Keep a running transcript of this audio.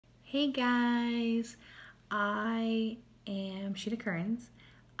Hey guys, I am Sheena Kearns.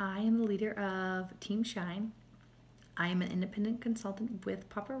 I am the leader of Team Shine. I am an independent consultant with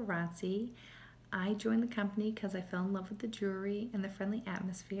Paparazzi. I joined the company because I fell in love with the jewelry and the friendly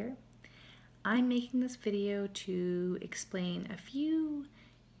atmosphere. I'm making this video to explain a few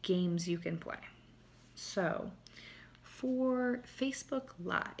games you can play. So, for Facebook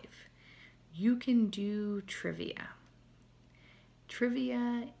Live, you can do trivia.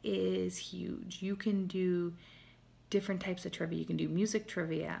 Trivia is huge. You can do different types of trivia. You can do music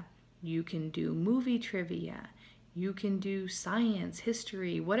trivia. You can do movie trivia. You can do science,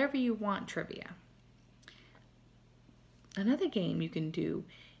 history, whatever you want trivia. Another game you can do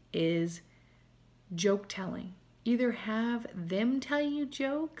is joke telling. Either have them tell you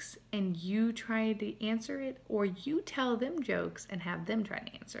jokes and you try to answer it, or you tell them jokes and have them try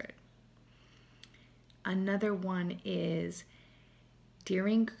to answer it. Another one is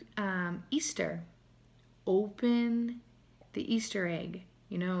during Easter, open the Easter egg.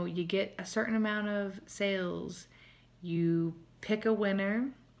 You know, you get a certain amount of sales. You pick a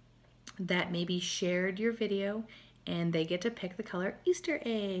winner that maybe shared your video and they get to pick the color Easter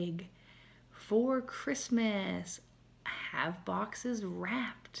egg. For Christmas, have boxes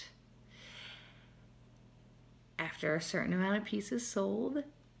wrapped. After a certain amount of pieces sold,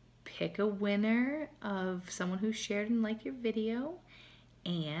 pick a winner of someone who shared and liked your video.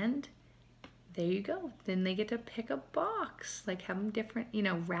 And there you go. Then they get to pick a box, like have them different,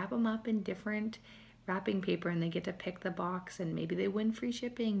 wrap them up in different wrapping paper and they get to pick the box, and maybe they win free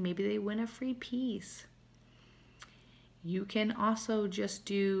shipping, maybe they win a free piece. You can also just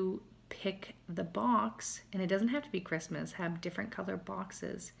do pick the box, and it doesn't have to be Christmas. Have different color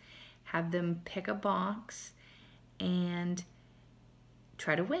boxes. Have them pick a box and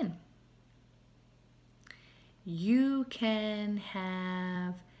try to win. You can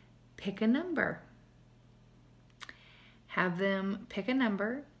have pick a number. Have them pick a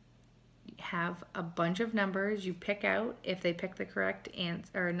number. Have a bunch of numbers you pick out. If they pick the correct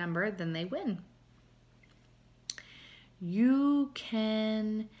answer or number, then they win. You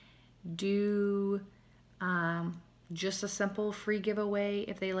can do just a simple free giveaway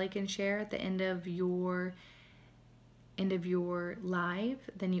if they like and share at the end of your live.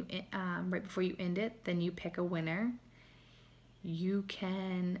 Then you right before you end it, then you pick a winner. You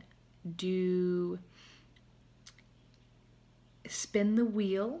can do spin the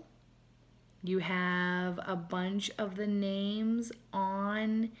wheel. You have a bunch of the names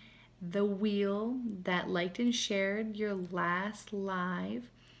on the wheel that liked and shared your last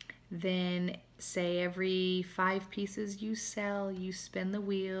live. Then say every 5 pieces you sell, you spin the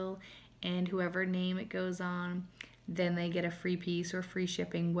wheel, and whoever name it goes on, then they get a free piece or free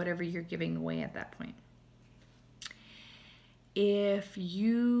shipping, whatever you're giving away at that point. If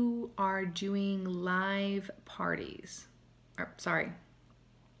you are doing live parties,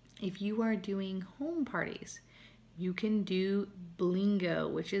 if you are doing home parties, you can do blingo,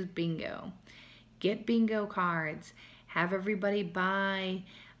 which is bingo. Get bingo cards. Have everybody buy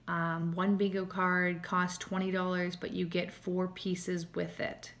one bingo card, costs $20, but you get 4 pieces with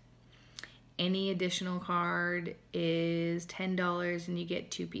it. Any additional card is $10 and you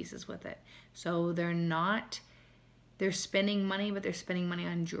get 2 pieces with it. So they're spending money, but they're spending money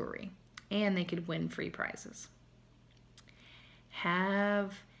on jewelry, and they could win free prizes.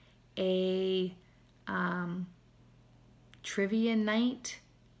 Have a trivia night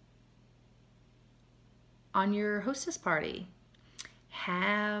on your hostess party.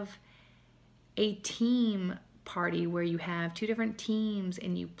 Have a team party where you have 2 different teams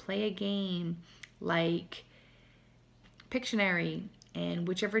and you play a game like Pictionary, and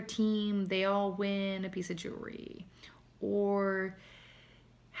whichever team, they all win a piece of jewelry. Or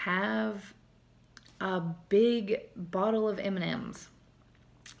have a big bottle of M&Ms.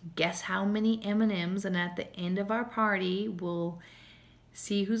 Guess how many M&Ms, and at the end of our party we'll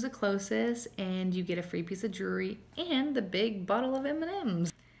see who's the closest, and you get a free piece of jewelry and the big bottle of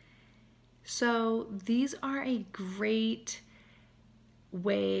M&Ms. So these are a great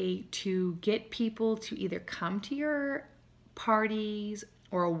way to get people to either come to your parties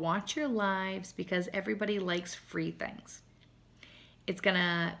or watch your lives, because everybody likes free things. It's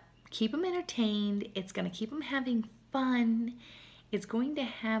gonna keep them entertained. It's gonna keep them having fun. It's going to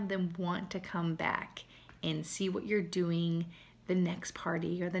have them want to come back and see what you're doing the next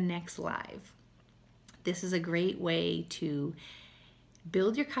party or the next live. This is a great way to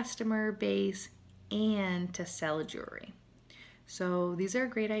build your customer base and to sell jewelry. So these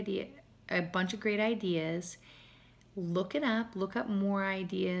are a bunch of great ideas. look it up, look up more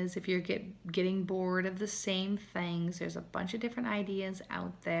ideas. If you're getting bored of the same things, there's a bunch of different ideas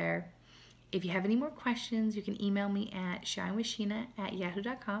out there. If you have any more questions, you can email me at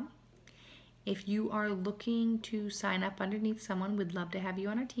shinewithsheena@yahoo.com. If you are looking to sign up underneath someone, we'd love to have you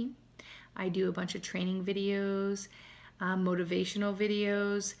on our team. I do a bunch of training videos, motivational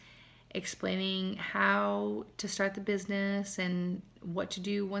videos, explaining how to start the business and what to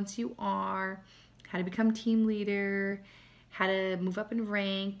do once you are, how to become team leader, how to move up in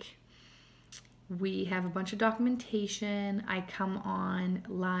rank. We have a bunch of documentation. I come on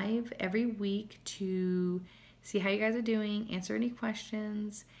live every week to see how you guys are doing, answer any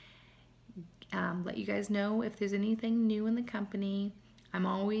questions, let you guys know if there's anything new in the company. I'm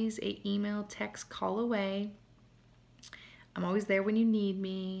always a email, text, call away. I'm always there when you need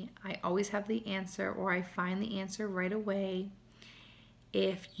me. I always have the answer, or I find the answer right away.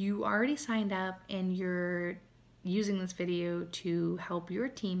 If you already signed up and you're using this video to help your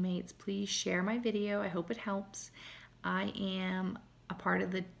teammates, please share my video. I hope it helps. I am a part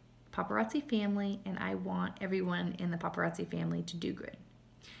of the paparazzi family, and I want everyone in the paparazzi family to do good.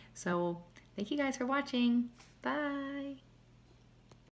 So thank you guys for watching. Bye.